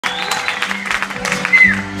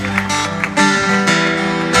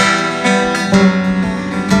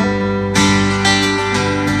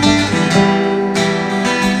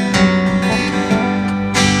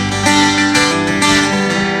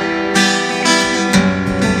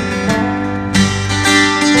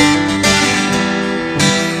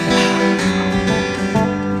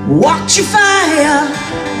watch your fire.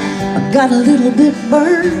 I got a little bit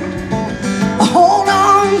burned. Hold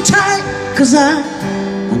on tight, 'cause I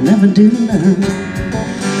never did learn.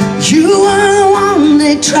 You were the one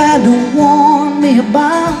they tried to warn me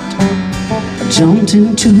about. I jumped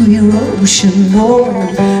into your ocean,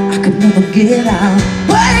 Lord, I could never get out.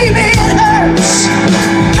 Baby, it hurts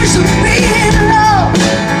to be in love.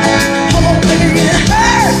 Oh, baby, it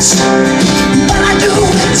hurts, but I do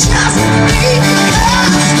it just because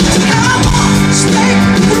I want to stay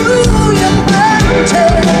through your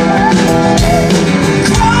mountain.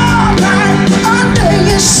 Crawl right under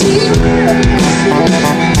your seat.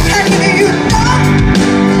 And if you don't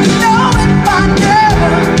know it by now,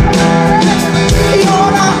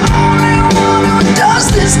 you're the only one who does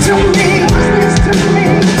this to me.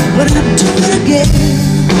 But I'll do it again.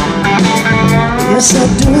 Yes,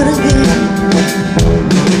 I'll do it again.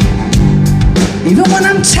 Even when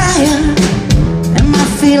I'm tired and my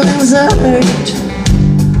feelings are hurt,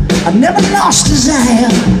 I've never lost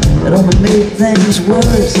desire. It only made things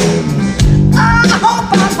worse. I hope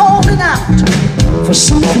I'm holding out for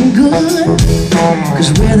something good, 'cause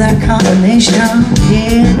we're that combination,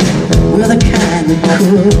 yeah. We're the kind that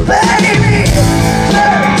could. Baby, it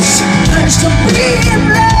hurts to be in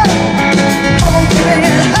love. Oh,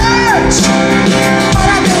 baby, it hurts, but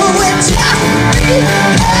I do it just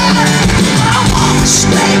because I want to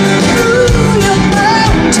stay through your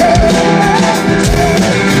mountain.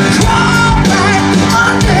 Crawl right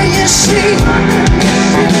under your seat.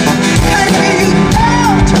 And if you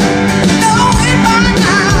don't know it by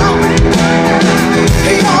now,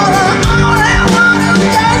 you're the only one who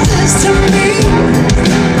does this to me.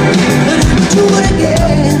 But I'll do it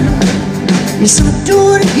again. Yes, I'll do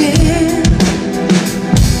it again.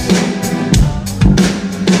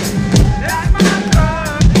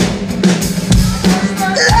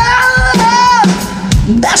 Love,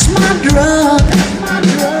 that's my drug.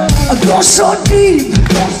 I go so deep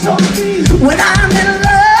when I'm in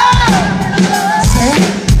love. Say,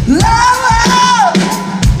 love,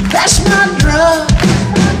 that's my drug.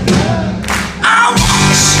 I want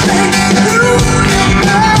to stay through your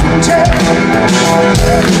mountain.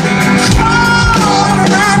 Crawl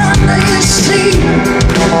right under your seat.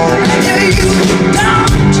 And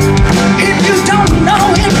if you don't know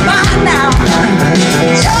it by now,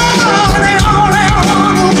 you're the only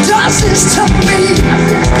one who does this to me.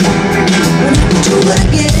 But I'll do it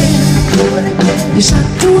again. Yes, I'll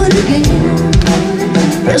do it again.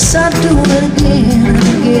 Yes, I'll do it again and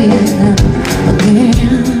again,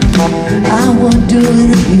 again. I will do it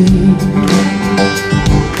again.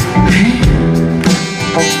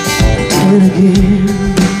 Do it again.